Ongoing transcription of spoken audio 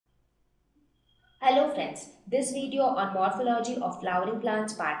Hello friends, this video on Morphology of Flowering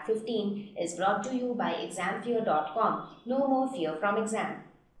Plants Part 15 is brought to you by examfear.com. No more fear from exam.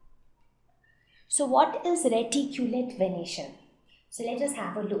 So what is reticulate venation? So let us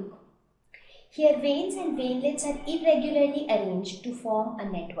have a look. Here veins and veinlets are irregularly arranged to form a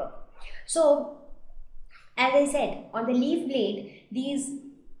network. So as I said, on the leaf blade, these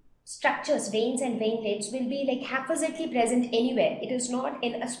structures, veins and veinlets will be like haphazardly present anywhere. It is not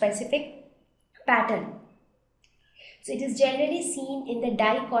in a specific pattern. So it is generally seen in the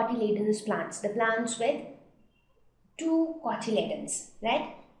dicotyledonous plants, the plants with two cotyledons,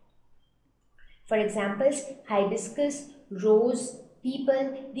 right? For examples, hibiscus, rose,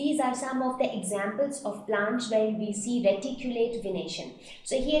 people, these are some of the examples of plants where we see reticulate venation.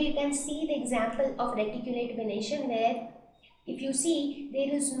 So here you can see the example of reticulate venation where if you see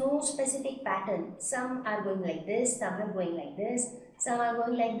there is no specific pattern. Some are going like this, some are going like this, some are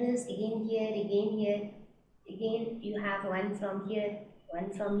going like this, again here, again here, again you have one from here,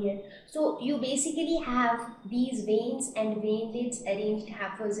 one from here. So you basically have these veins and veinlets arranged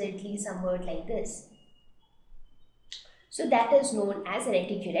haphazardly somewhat like this. So that is known as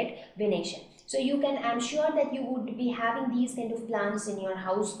reticulate venation. So you can, I'm sure that you would be having these kind of plants in your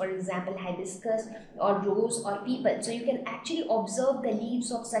house, for example hibiscus or rose or people. So you can actually observe the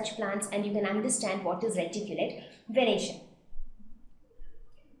leaves of such plants and you can understand what is reticulate venation.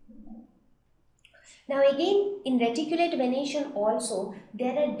 Now again, in reticulate venation also,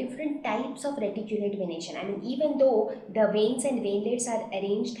 there are different types of reticulate venation. I mean, even though the veins and veinlets are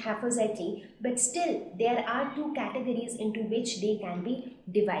arranged haphazardly, but still there are two categories into which they can be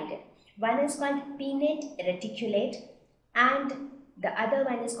divided. One is called pinnate reticulate and the other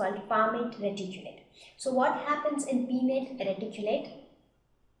one is called palmate reticulate. So what happens in pinnate reticulate?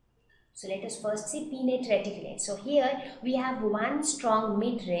 So let us first see pinnate reticulate. So here we have one strong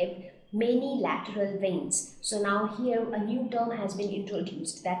midrib, many lateral veins. So now here a new term has been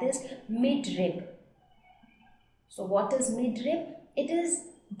introduced, that is midrib. So what is midrib? It is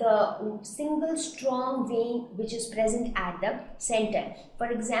the single strong vein which is present at the center. For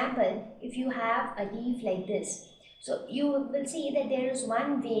example, if you have a leaf like this, so you will see that there is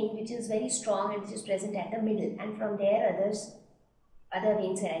one vein which is very strong and which is present at the middle, and from there other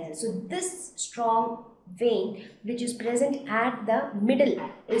veins arises. So this strong vein which is present at the middle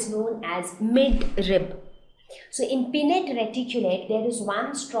is known as midrib. So in pinnate reticulate, there is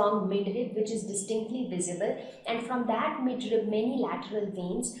one strong midrib which is distinctly visible, and from that midrib many lateral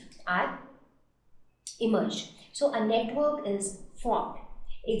veins are emerged. So a network is formed.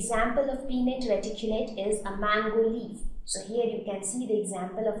 Example of pinnate reticulate is a mango leaf. So here you can see the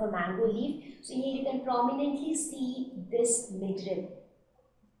example of a mango leaf. So here you can prominently see this midrib.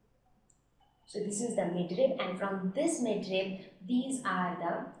 So this is the midrib, and from this midrib, these are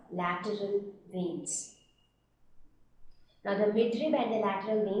the lateral veins. Now the midrib and the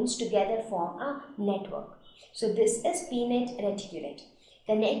lateral veins together form a network. So this is pinnate reticulate.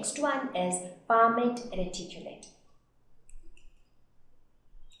 The next one is palmate reticulate.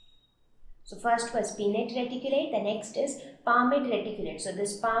 So first was pinnate reticulate, the next is palmate reticulate. So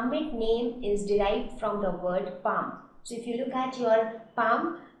this palmate name is derived from the word palm. So if you look at your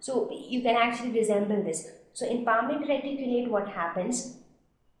palm, so you can actually resemble this. So in palmate reticulate, what happens?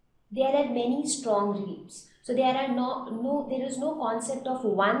 There are many strong ribs. So there is no concept of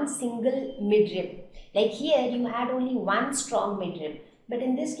one single midrib. Like here you had only one strong midrib, but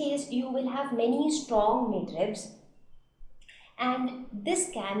in this case you will have many strong midribs, and this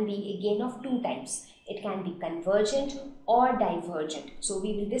can be again of two types. It can be convergent or divergent. So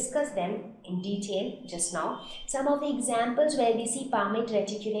we will discuss them in detail just now. Some of the examples where we see palmate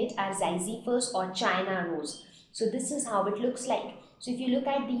reticulate are ziziphus or China rose. So this is how it looks like. So if you look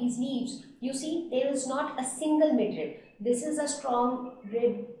at these leaves, you see there is not a single midrib. This is a strong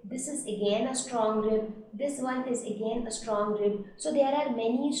rib, this is again a strong rib, this one is again a strong rib. So there are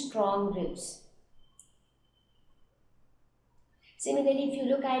many strong ribs. Similarly, if you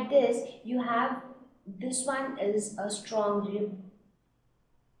look at this, you have this one is a strong rib.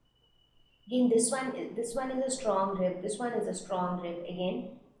 Again, this one is a strong rib. This one is a strong rib.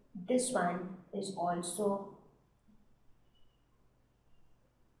 Again, this one is also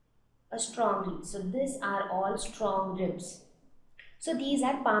a strong rib. So these are all strong ribs. So these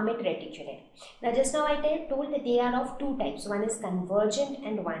are palmate reticulate. Now just now I told that they are of two types. One is convergent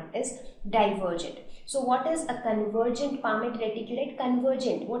and one is divergent. So what is a convergent palmate reticulate?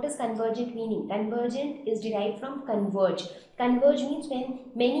 Convergent. What is convergent meaning? Convergent is derived from converge. Converge means when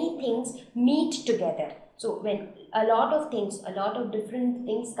many things meet together. So when a lot of different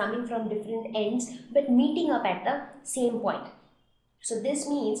things coming from different ends but meeting up at the same point. So this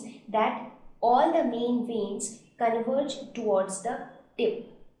means that all the main veins converge towards the tip.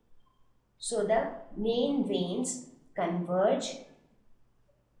 So the main veins converge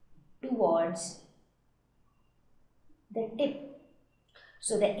towards the tip.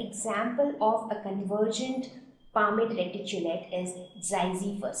 So the example of a convergent palmate reticulate is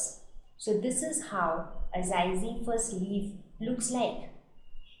ziziphus. So this is how a ziziphus leaf looks like.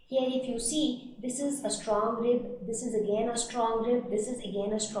 Here if you see, this is a strong rib, this is again a strong rib, this is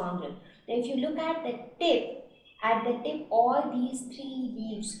again a strong rib. Now if you look at the tip, all these three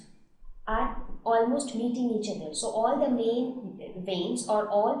leaves are almost meeting each other. So all the main veins or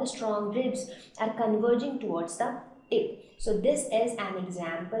all the strong ribs are converging towards the tip. So this is an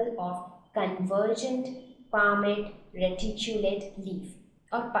example of convergent palmate reticulate leaf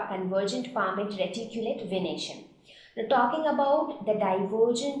or convergent palmate reticulate venation. Now talking about the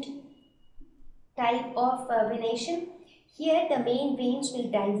divergent type of venation, here the main veins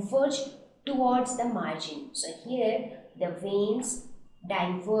will diverge towards the margin. So here the veins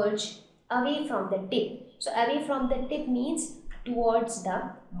diverge away from the tip. So away from the tip means towards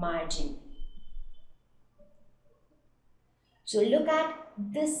the margin. So look at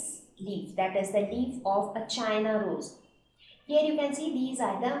this leaf, that is the leaf of a China rose. Here you can see these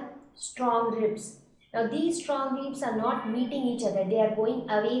are the strong ribs. Now these strong ribs are not meeting each other, they are going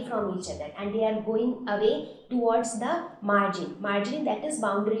away from each other and they are going away towards the margin. Margin, that is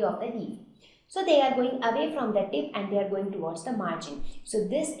boundary of the leaf. So they are going away from the tip and they are going towards the margin. So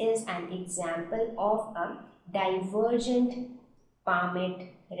this is an example of a divergent palmate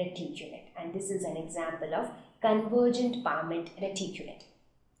reticulate, and this is an example of convergent palmate reticulate.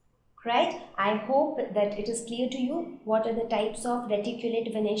 Right? I hope that it is clear to you what are the types of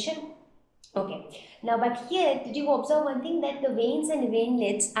reticulate venation. Okay. Now, but here, did you observe one thing, that the veins and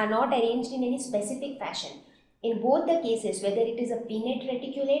veinlets are not arranged in any specific fashion. In both the cases, whether it is a pinnate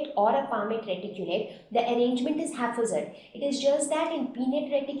reticulate or a palmate reticulate, the arrangement is haphazard. It is just that in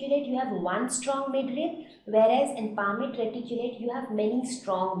pinnate reticulate you have one strong midrib, whereas in palmate reticulate you have many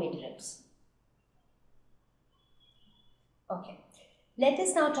strong midribs. Okay. Let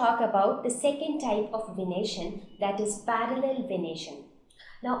us now talk about the second type of venation, that is parallel venation.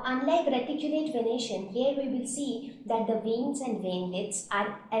 Now, unlike reticulate venation, here we will see that the veins and veinlets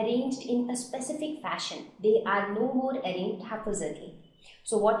are arranged in a specific fashion. They are no more arranged haphazardly.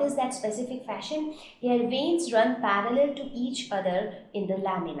 So, what is that specific fashion? Here, veins run parallel to each other in the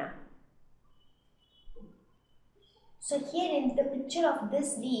lamina. So, here in the picture of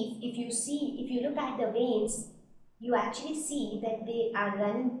this leaf, if you look at the veins, you actually see that they are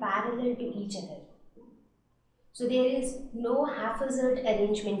running parallel to each other. So there is no haphazard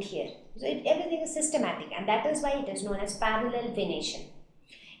arrangement here. So everything is systematic, and that is why it is known as parallel venation.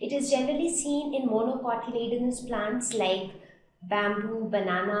 It is generally seen in monocotyledonous plants like bamboo,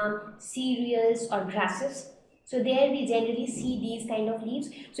 banana, cereals or grasses. So there we generally see these kind of leaves.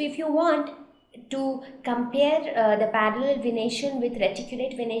 So if you want to compare the parallel venation with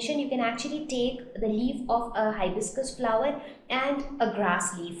reticulate venation, you can actually take the leaf of a hibiscus flower and a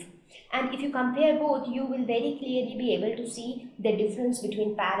grass leaf. And if you compare both, you will very clearly be able to see the difference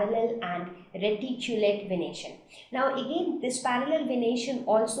between parallel and reticulate venation. Now again, this parallel venation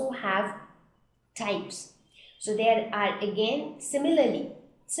also have types. So there are again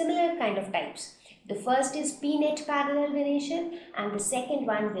similar kind of types. The first is pinnate parallel venation and the second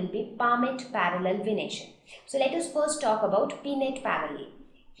one will be palmate parallel venation. So let us first talk about pinnate parallel.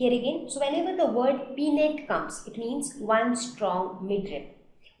 Here again, so whenever the word pinnate comes, it means one strong midrib.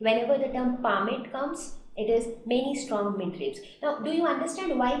 Whenever the term palmate comes, it is many strong midribs. Now, do you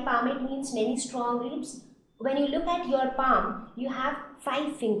understand why palmate means many strong ribs? When you look at your palm, you have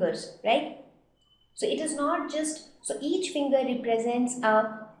 5 fingers, right? So it is not just, so each finger represents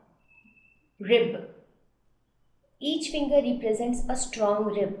a rib. Each finger represents a strong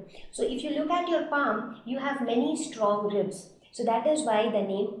rib. So if you look at your palm, you have many strong ribs. So that is why the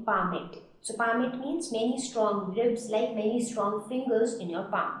name palmate. So palmate means many strong ribs, like many strong fingers in your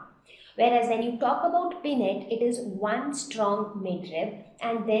palm. Whereas when you talk about pinnate, it is one strong midrib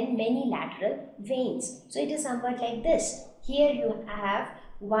and then many lateral veins. So it is somewhat like this. Here you have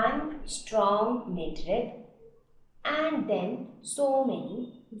one strong midrib and then so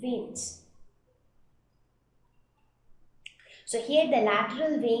many veins. So here the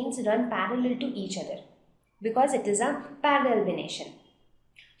lateral veins run parallel to each other because it is a parallel venation.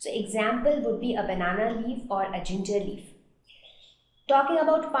 So example would be a banana leaf or a ginger leaf. Talking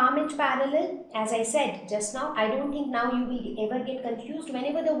about palmate parallel, as I said just now, I don't think now you will ever get confused.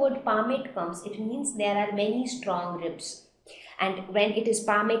 Whenever the word palmate comes, it means there are many strong ribs. And when it is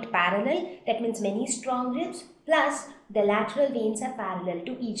palmate parallel, that means many strong ribs plus the lateral veins are parallel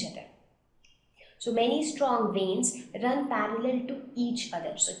to each other. So many strong veins run parallel to each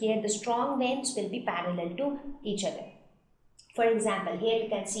other. So here the strong veins will be parallel to each other. For example, here you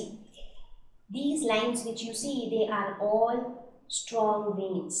can see these lines which you see, they are all strong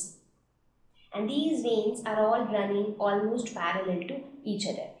veins. And these veins are all running almost parallel to each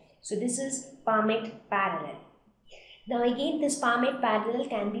other. So this is palmate parallel. Now again, this palmate parallel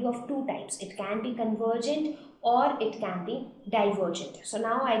can be of two types. It can be convergent or it can be divergent. So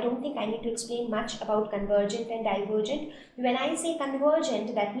now I don't think I need to explain much about convergent and divergent. When I say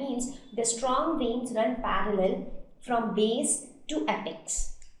convergent, that means the strong veins run parallel from base to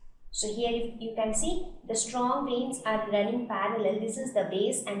apex. So here you can see the strong veins are running parallel. This is the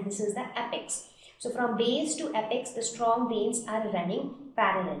base and this is the apex. So from base to apex, the strong veins are running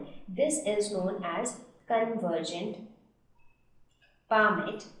parallel. This is known as convergent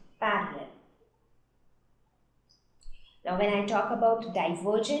palmate parallel. Now when I talk about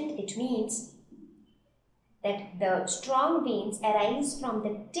divergent, it means that the strong veins arise from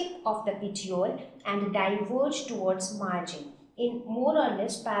the tip of the petiole and diverge towards margin in more or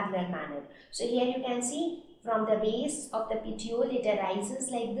less parallel manner. So here you can see from the base of the petiole it arises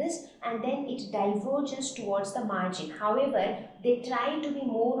like this and then it diverges towards the margin. However, they try to be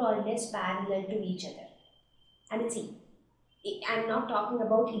more or less parallel to each other. I mean, see, I'm not talking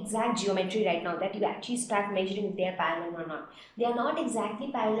about exact geometry right now that you actually start measuring if they are parallel or not. They are not exactly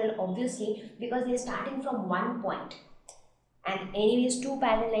parallel obviously because they are starting from one point. And anyways, two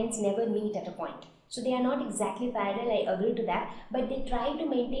parallel lines never meet at a point. So they are not exactly parallel, I agree to that. But they try to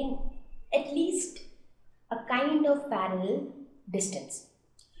maintain at least a kind of parallel distance.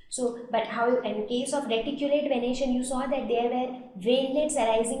 So, but how in case of reticulate venation, you saw that there were veinlets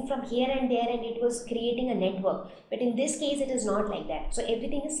arising from here and there and it was creating a network. But in this case, it is not like that. So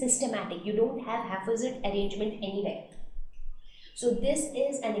everything is systematic. You don't have haphazard arrangement anywhere. So this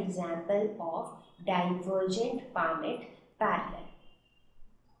is an example of divergent palmate parallel.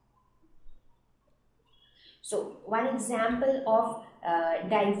 So one example of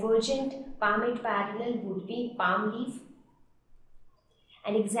divergent palmate parallel would be palm leaf.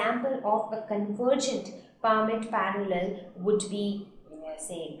 An example of a convergent palmate parallel would be,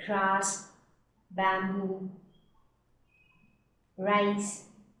 say, grass, bamboo, rice.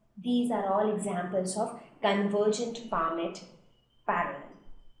 These are all examples of convergent palmate parallel.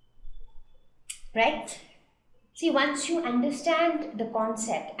 Right? See, once you understand the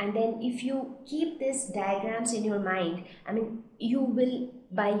concept and then if you keep these diagrams in your mind, I mean, you will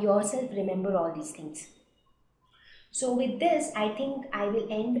by yourself remember all these things. So with this, I think I will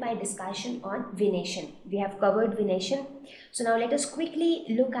end my discussion on venation. We have covered venation. So now let us quickly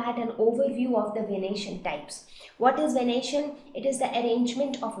look at an overview of the venation types. What is venation? It is the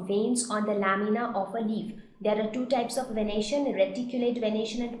arrangement of veins on the lamina of a leaf. There are two types of venation, reticulate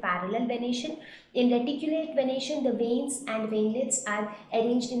venation and parallel venation. In reticulate venation, the veins and veinlets are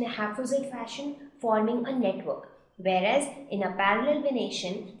arranged in a haphazard fashion, forming a network. Whereas in a parallel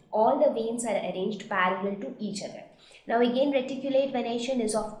venation, all the veins are arranged parallel to each other. Now again, reticulate venation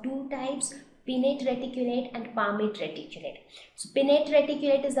is of two types, pinnate reticulate and palmate reticulate. So pinnate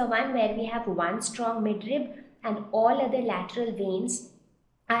reticulate is the one where we have one strong midrib and all other lateral veins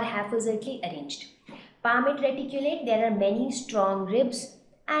are haphazardly arranged. Palmate reticulate, there are many strong ribs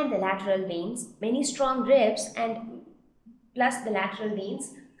and the lateral veins, many strong ribs and plus the lateral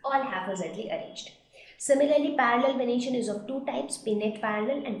veins all haphazardly arranged. Similarly, parallel venation is of two types, pinnate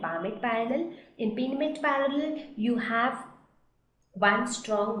parallel and palmate parallel. In pinnate parallel, you have one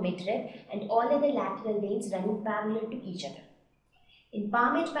strong midrib and all other lateral veins running parallel to each other. In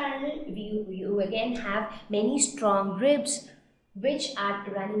palmate parallel, you again have many strong ribs which are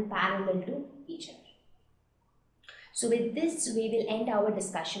running parallel to each other. So with this, we will end our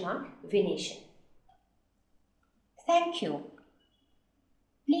discussion on venation. Thank you.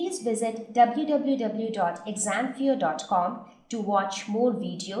 Please visit www.examfear.com to watch more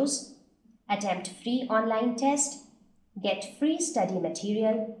videos, attempt free online test, get free study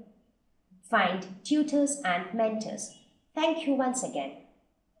material, find tutors and mentors. Thank you once again.